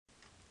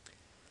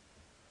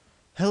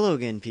Hello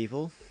again,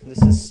 people.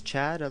 This is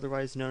Chad,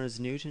 otherwise known as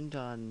Newton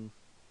on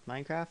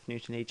Minecraft,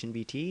 Newton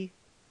HNBT,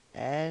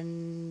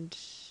 and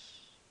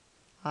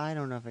I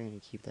don't know if I'm going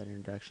to keep that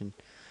introduction,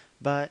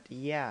 but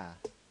yeah,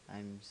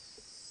 I'm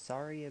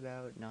sorry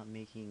about not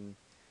making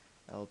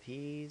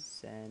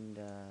LPs, and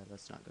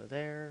let's not go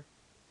there,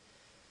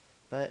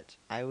 but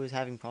I was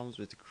having problems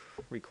with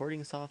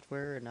recording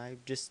software, and I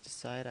just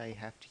decided I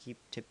have to keep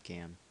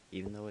TipCam,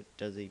 even though it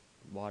does a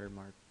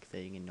watermark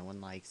thing and no one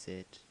likes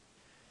it.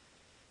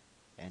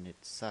 And it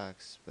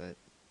sucks, but,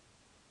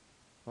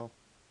 well,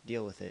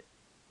 deal with it.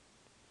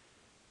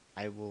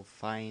 I will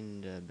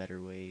find a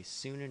better way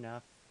soon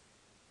enough.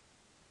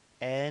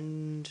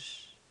 And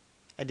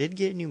I did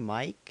get a new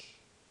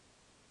mic,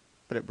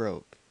 but it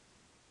broke.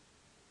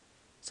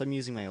 So I'm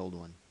using my old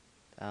one.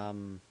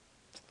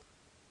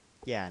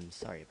 Yeah, I'm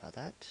sorry about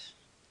that.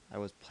 I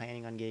was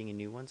planning on getting a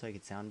new one so I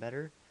could sound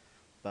better,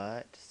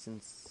 but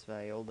since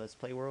my old Let's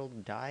Play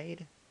world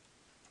died,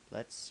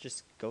 let's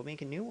just go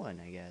make a new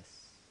one, I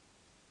guess.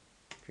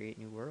 Create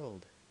new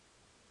world.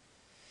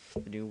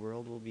 The new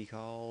world will be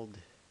called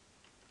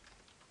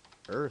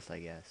Earth, I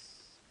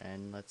guess.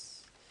 And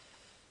let's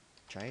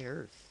try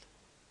Earth.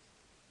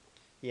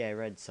 Yeah, I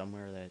read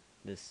somewhere that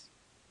this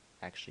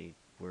actually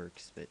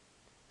works, but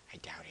I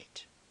doubt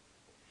it.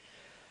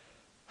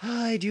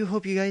 I do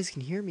hope you guys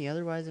can hear me,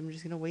 otherwise I'm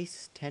just gonna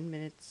waste 10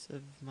 minutes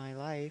of my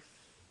life.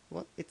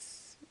 Well, I'll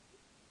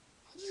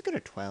just go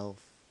to 12.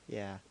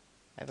 Yeah,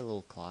 I have a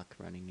little clock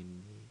running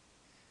in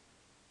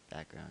the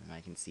background, and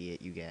I can see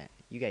it. You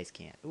guys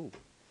can't. Ooh,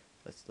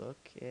 let's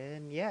look,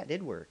 and yeah, it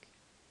did work.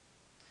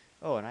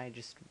 Oh, and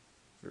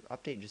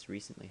update just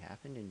recently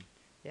happened, and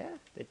yeah,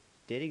 it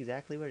did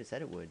exactly what it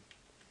said it would.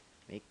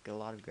 Make a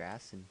lot of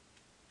grass and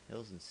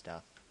hills and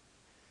stuff.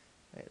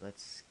 Alright,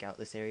 let's scout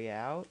this area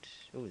out.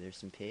 Oh, there's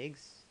some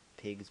pigs.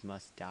 Pigs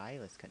must die.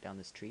 Let's cut down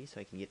this tree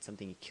so I can get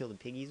something to kill the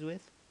piggies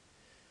with.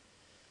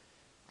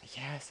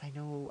 Yes, I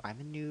know I'm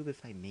a noob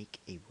if I make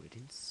a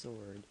wooden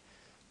sword,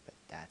 but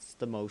that's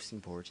the most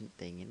important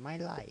thing in my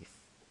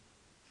life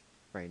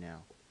right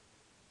now,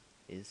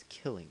 is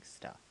killing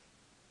stuff.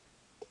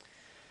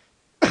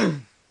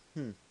 I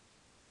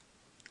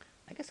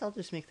guess I'll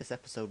just make this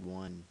episode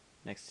 1,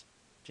 next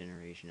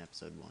generation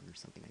episode 1 or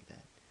something like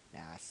that.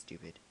 Nah,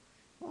 stupid.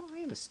 Well, I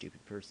am a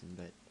stupid person,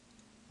 but...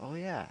 Oh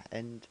yeah,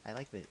 and I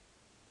like the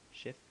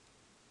shift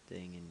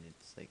thing, and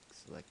it's like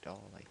select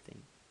all, I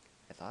think.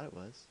 I thought it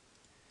was.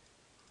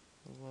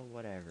 Well,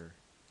 whatever.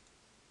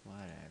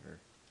 Whatever.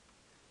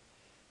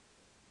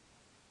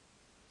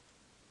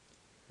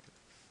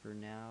 For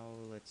now,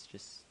 let's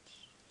just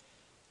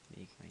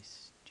make my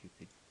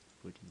stupid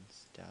wooden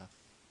stuff.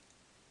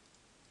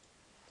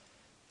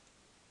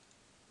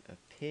 A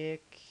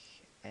pick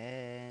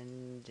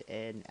and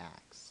an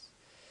axe.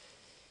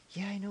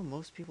 Yeah, I know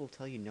most people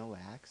tell you no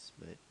axe,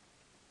 but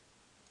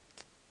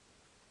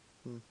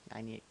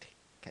I need to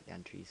cut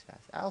down trees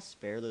fast. I'll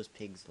spare those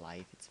pigs'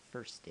 life. It's the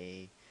first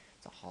day.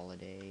 It's a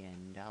holiday,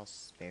 and I'll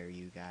spare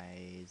you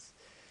guys.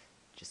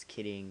 Just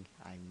kidding.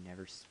 I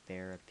never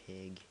spare a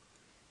pig.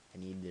 I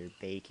need their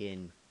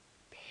bacon.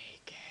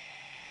 Bacon.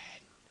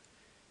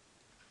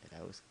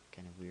 That was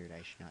kind of weird.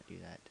 I should not do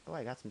that. Oh,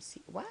 I got some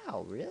seeds.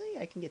 Wow, really?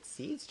 I can get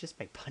seeds just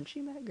by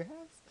punching that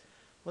grass?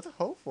 What's a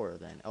hoe for,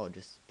 then? Oh,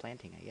 just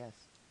planting, I guess.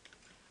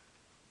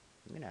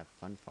 I'm gonna have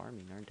fun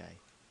farming, aren't I?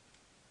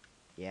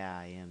 Yeah,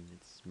 I am.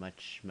 It's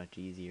much, much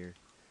easier.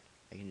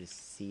 I can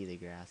just see the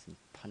grass and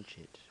punch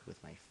it with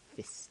my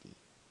fisty.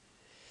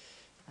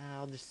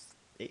 I'll just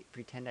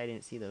pretend I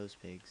didn't see those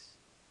pigs.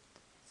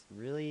 It's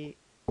really...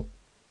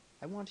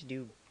 I want to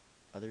do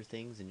other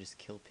things and just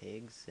kill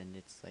pigs, and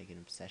it's like an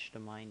obsession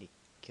of mine to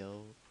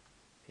kill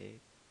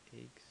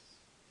pigs.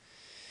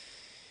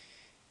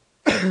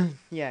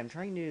 Yeah, I'm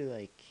trying to,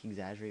 like,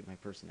 exaggerate my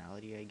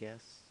personality, I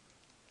guess,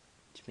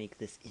 to make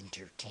this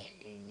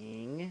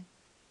entertaining.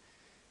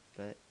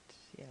 But,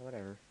 yeah,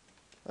 whatever.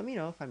 Let me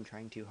know if I'm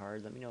trying too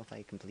hard. Let me know if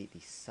I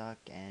completely suck,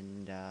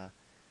 and let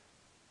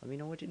me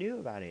know what to do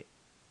about it.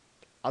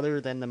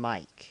 Other than the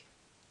mic.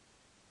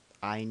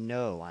 I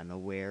know I'm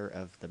aware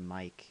of the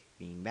mic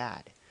being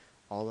bad.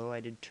 Although I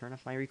did turn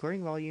off my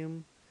recording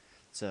volume,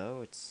 so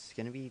it's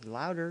going to be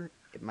louder.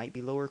 It might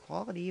be lower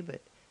quality,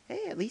 but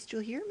hey, at least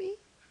you'll hear me.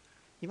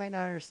 You might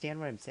not understand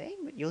what I'm saying,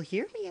 but you'll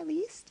hear me at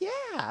least.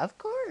 Yeah, of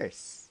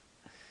course.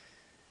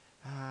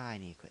 I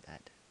need to quit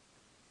that.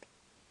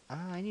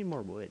 I need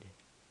more wood.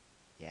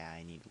 Yeah,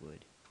 I need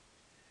wood.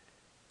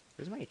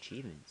 Where's my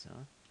achievements,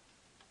 huh?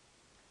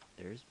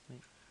 There's my...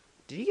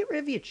 Did you get rid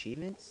of the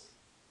achievements?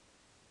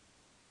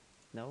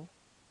 No?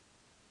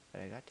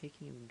 But I got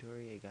taking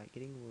inventory, I got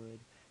getting wood,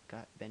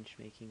 got bench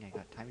making, I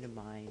got time to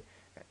mine,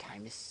 I got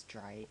time to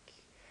strike.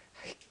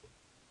 I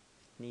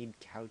need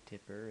cow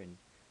tipper and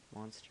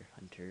monster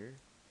hunter.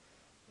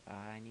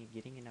 I need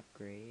getting an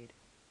upgrade.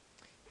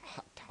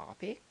 Hot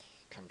topic?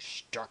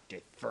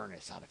 Constructed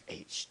furnace out of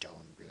 8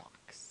 stone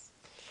blocks.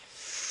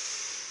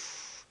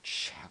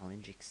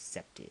 Challenge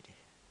accepted.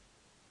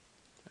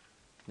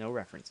 No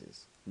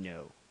references.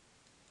 No.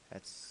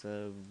 That's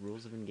a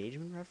rules of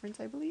engagement reference,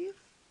 I believe?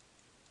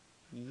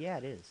 Yeah,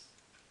 it is.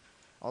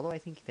 Although I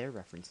think they're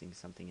referencing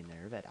something in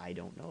there that I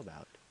don't know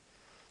about.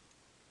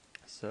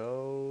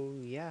 So,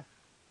 yeah.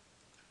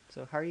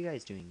 So, how are you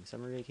guys doing?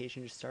 Summer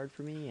vacation just started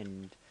for me,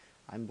 and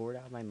I'm bored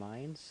out of my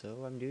mind,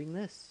 so I'm doing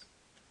this.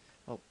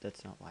 Oh,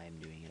 that's not why I'm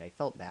doing it. I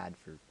felt bad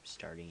for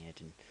starting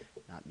it and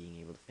not being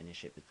able to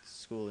finish it with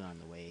school on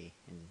the way,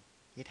 and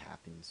it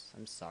happens.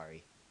 I'm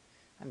sorry.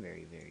 I'm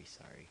very, very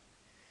sorry.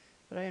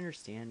 But I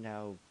understand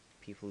how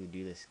people who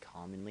do this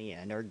commonly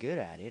and are good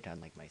at it,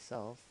 unlike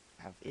myself,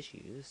 have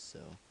issues, so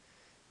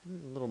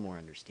I'm a little more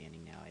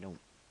understanding now. I don't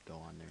go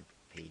on their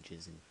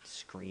pages and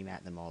scream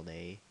at them all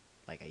day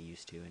like I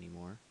used to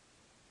anymore.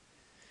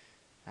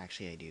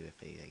 Actually, I do if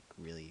they, like,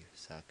 really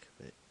suck,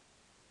 but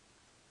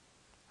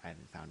I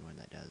haven't found one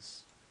that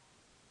does.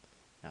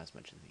 Not as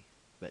much as me.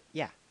 But,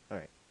 yeah,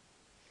 alright.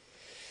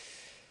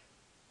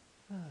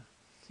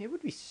 It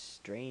would be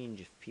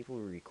strange if people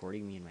were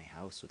recording me in my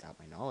house without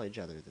my knowledge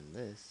other than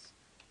this.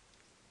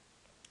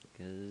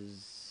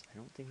 Because I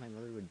don't think my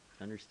mother would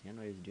understand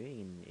what I was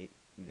doing, and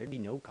there'd be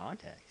no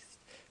context.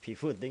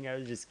 People would think I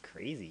was just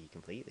crazy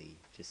completely.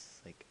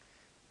 Just like,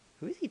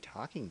 who is he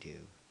talking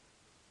to?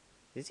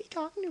 Is he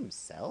talking to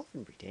himself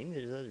and pretending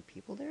there's other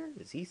people there?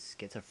 Is he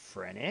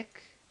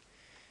schizophrenic?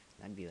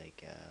 And I'd be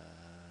like,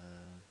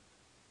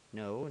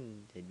 no,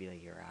 and they'd be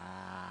like, you're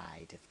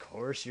right, of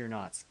course you're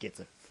not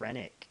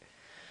schizophrenic.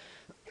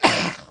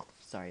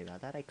 Sorry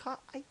about that. I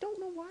don't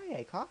know why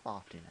I cough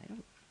often. I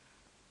don't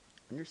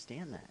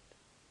understand that.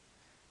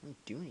 I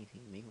don't do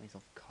anything to make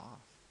myself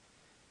cough.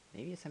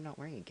 Maybe it's I'm not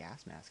wearing a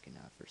gas mask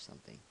enough or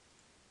something.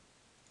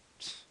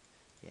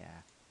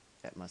 Yeah,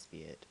 that must be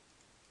it.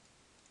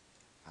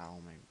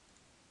 Ow,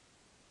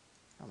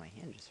 my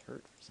hand just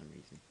hurt for some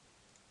reason.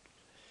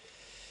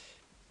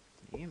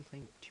 Maybe I'm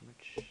playing too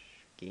much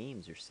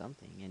games or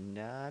something, and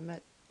I'm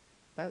at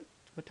about,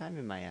 what time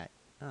am I at?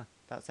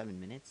 About 7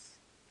 minutes.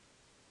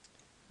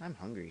 I'm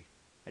hungry.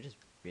 I just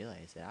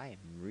realized that I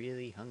am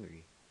really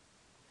hungry.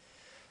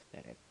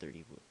 That at 30,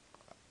 it's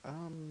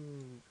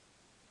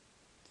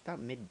about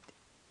mid.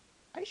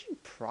 I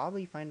should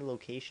probably find a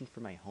location for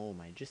my home.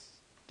 I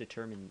just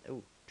determined,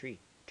 oh, tree.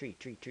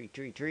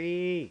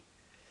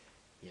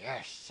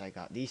 Yes, I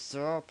got the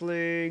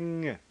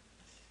sapling.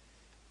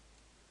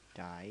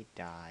 Die.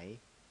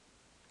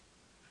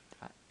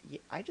 Yeah,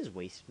 I just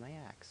wasted my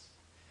axe.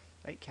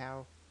 Right,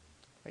 cow.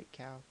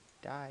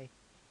 Die.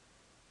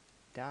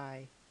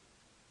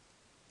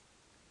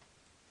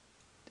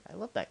 I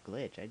love that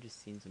glitch. I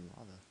just seen some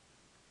lava.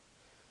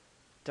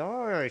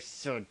 Die,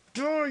 son.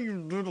 Die,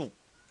 you little...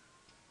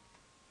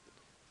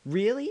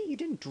 Really? You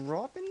didn't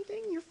drop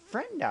anything? Your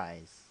friend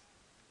dies.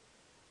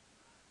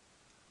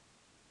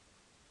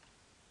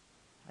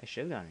 I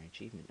should have gotten an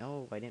achievement.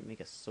 Oh, I didn't make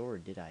a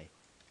sword, did I?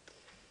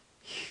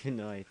 Even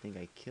though I think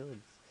I killed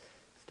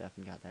stuff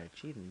and got that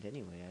achievement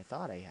anyway. I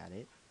thought I had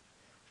it.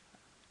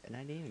 And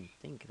I didn't even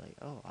think, like,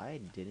 oh, I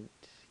didn't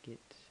get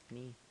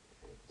any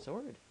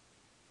sword.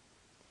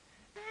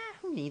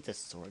 Who needs a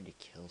sword to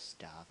kill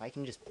stuff? I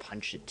can just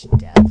punch it to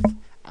death.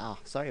 Oh,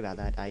 sorry about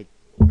that. I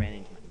ran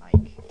into my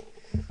mic.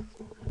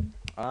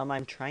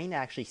 I'm trying to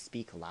actually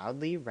speak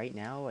loudly right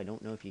now. I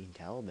don't know if you can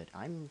tell, but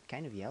I'm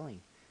kind of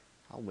yelling.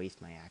 I'll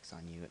waste my axe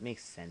on you. It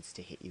makes sense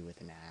to hit you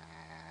with an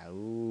axe.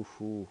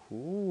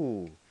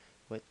 Ooh.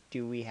 What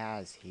do we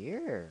have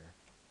here?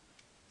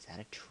 Is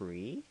that a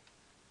tree?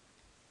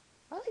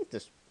 I like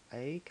this.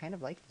 I kind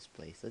of like this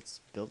place.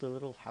 Let's build a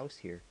little house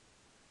here.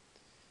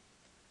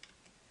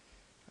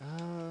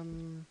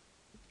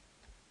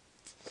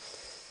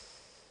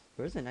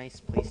 Where's a nice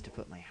place to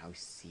put my house?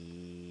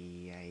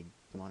 See, I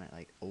want it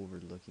like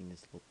overlooking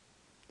this little...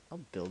 I'll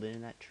build it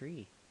in that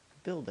tree.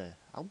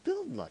 I'll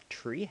build a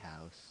tree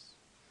house.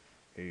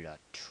 La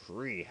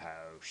tree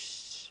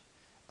house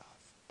of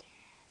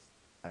death.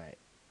 Alright,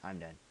 I'm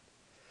done.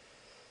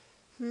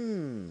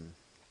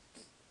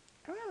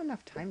 I don't have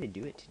enough time to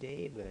do it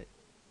today, but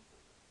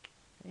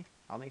hey,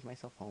 I'll make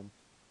myself home.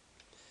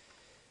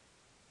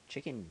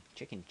 Chicken.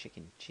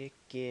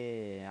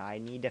 I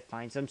need to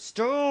find some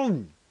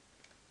stone!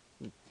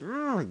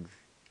 Ugh.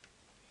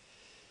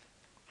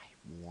 I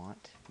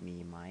want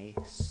me my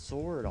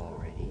sword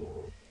already.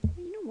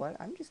 You know what?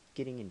 I'm just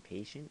getting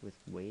impatient with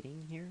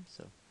waiting here,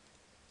 so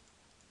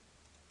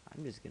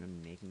I'm just gonna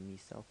make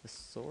myself a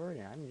sword,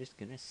 and I'm just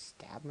gonna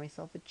stab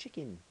myself a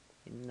chicken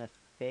in the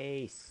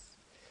face.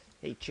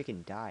 Hey,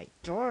 chicken, die.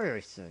 Die,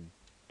 I said.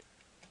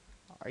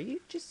 Are you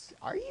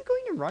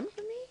going to run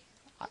from me?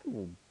 I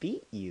will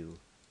beat you.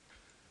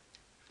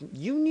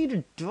 You need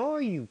to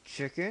die, you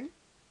chicken.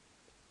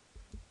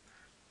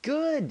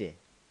 Good.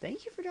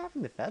 Thank you for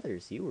dropping the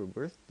feathers. You were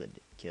worth the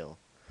kill.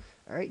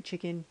 Alright,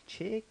 chicken.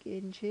 Come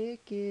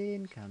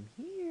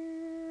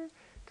here.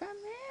 Come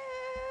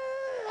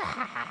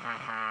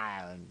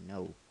here.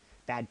 No.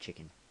 Bad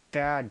chicken.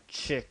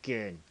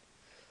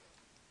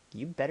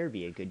 You better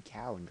be a good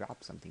cow and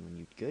drop something when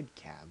you... Good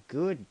cow.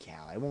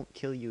 I won't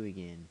kill you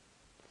again.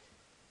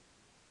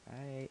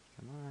 Alright,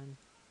 come on.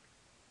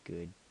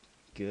 Good.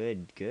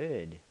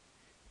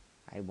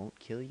 I won't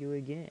kill you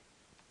again.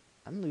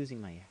 I'm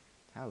losing my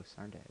house,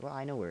 aren't I? Well,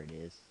 I know where it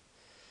is.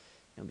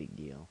 No big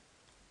deal.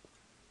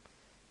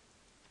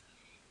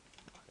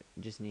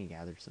 Just need to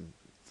gather some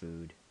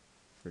food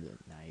for the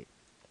night,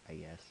 I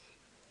guess.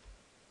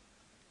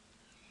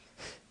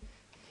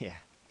 Yeah,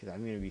 because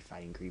I'm going to be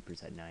fighting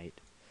creepers at night.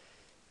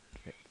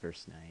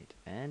 First night.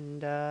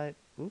 And,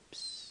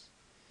 oops.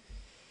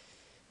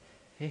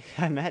 Hey,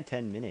 I'm at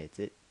 10 minutes.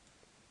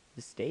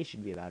 This day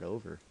should be about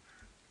over.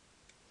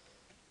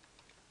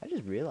 I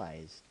just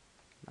realized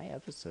my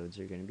episodes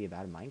are going to be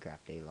about a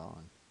Minecraft day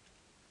long.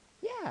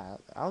 Yeah,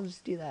 I'll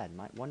just do that.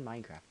 One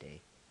Minecraft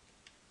day.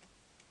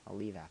 I'll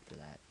leave after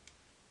that.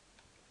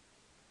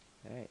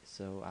 Alright,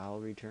 so I'll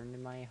return to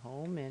my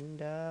home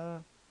and,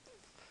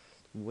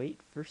 wait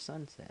for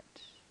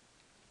sunset.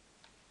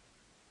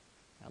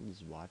 I'll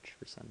just watch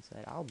for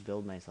sunset. I'll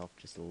build myself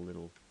just a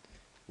little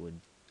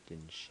wooden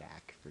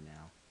shack for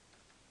now.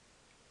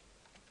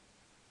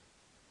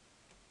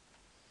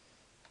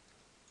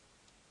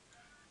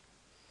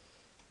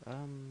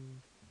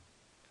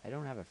 I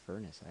don't have a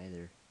furnace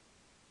either.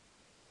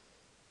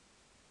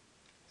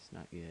 It's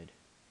not good.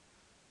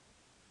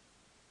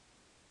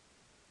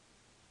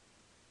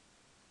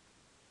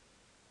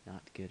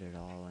 Not good at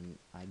all, and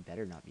I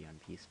better not be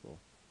unpeaceful.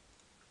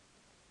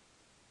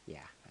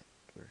 Yeah, that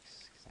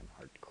works, because I'm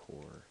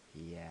hardcore.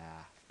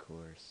 Yeah, of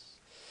course.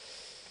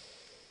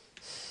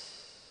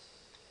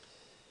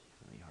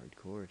 Only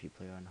hardcore if you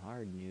play on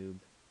hard, noob.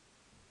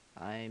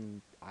 I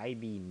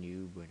be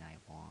noob when I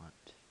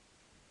want.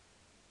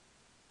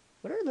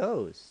 What are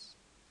those?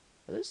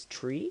 Are those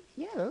trees?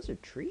 Yeah, those are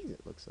trees,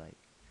 it looks like.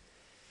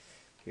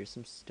 Here's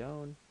some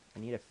stone. I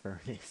need a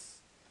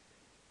furnace.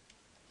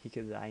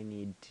 Because I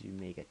need to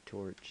make a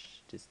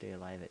torch to stay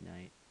alive at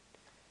night.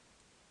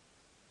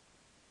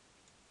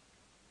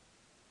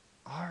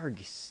 Arg,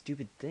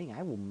 stupid thing,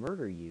 I will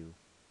murder you.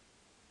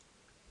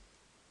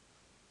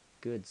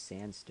 Good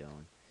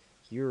sandstone.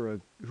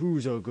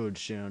 Who's a good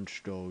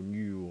sandstone?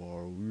 You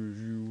are. Yes,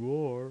 you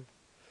are.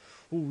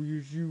 Oh,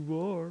 yes, you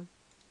are.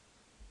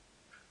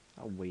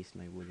 I'll waste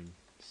my wooden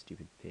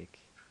stupid pick.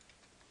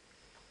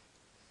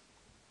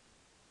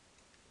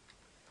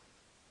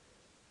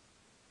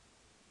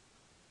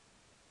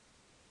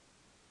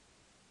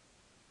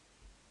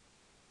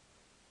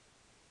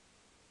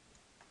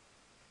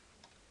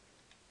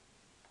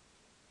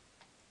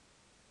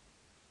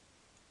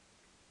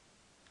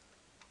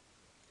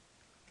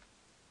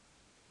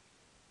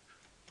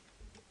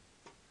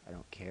 I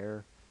don't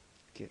care.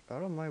 Get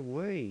out of my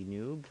way,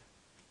 noob.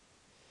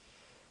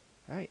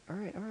 Alright.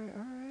 Run.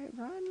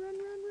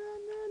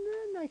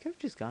 I could have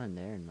just gone in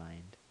there and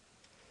mined.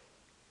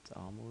 It's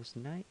almost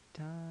night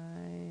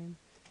time.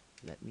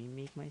 Let me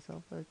make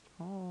myself a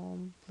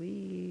home,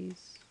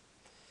 please.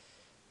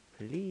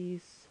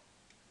 Please.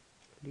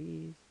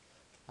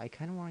 I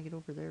kind of want to get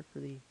over there for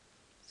the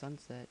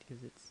sunset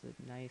because it's a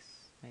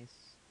nice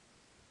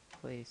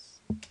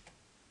place.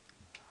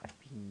 I'd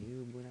be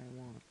noob when I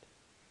want.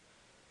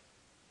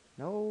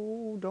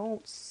 No,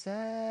 don't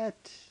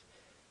set.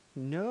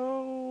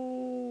 No.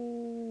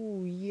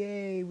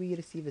 Yay, we get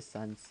to see the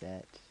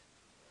sunset.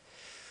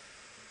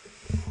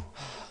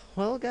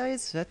 Well,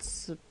 guys,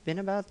 that's been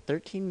about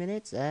 13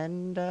 minutes,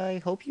 and I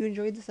hope you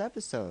enjoyed this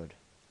episode.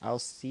 I'll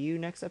see you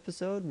next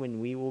episode when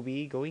we will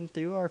be going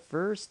through our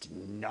first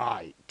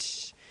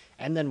night,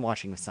 and then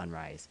watching the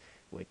sunrise,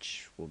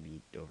 which will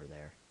be over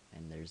there.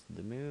 And there's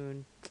the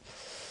moon.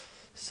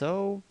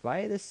 So,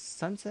 by this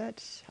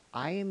sunset,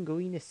 I am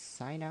going to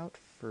sign out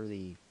for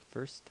the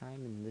first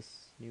time in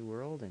this new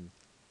world, and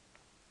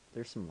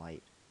there's some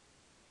light.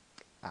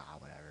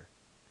 Whatever.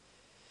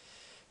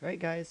 Alright,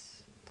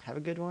 guys. Have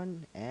a good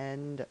one,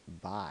 and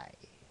bye.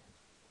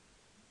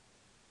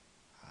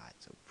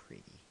 It's so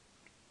pretty.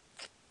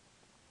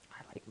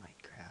 I like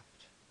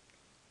Minecraft.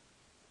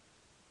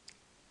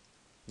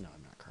 No,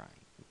 I'm not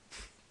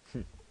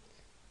crying.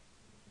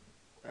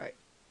 Alright,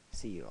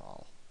 see you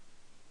all.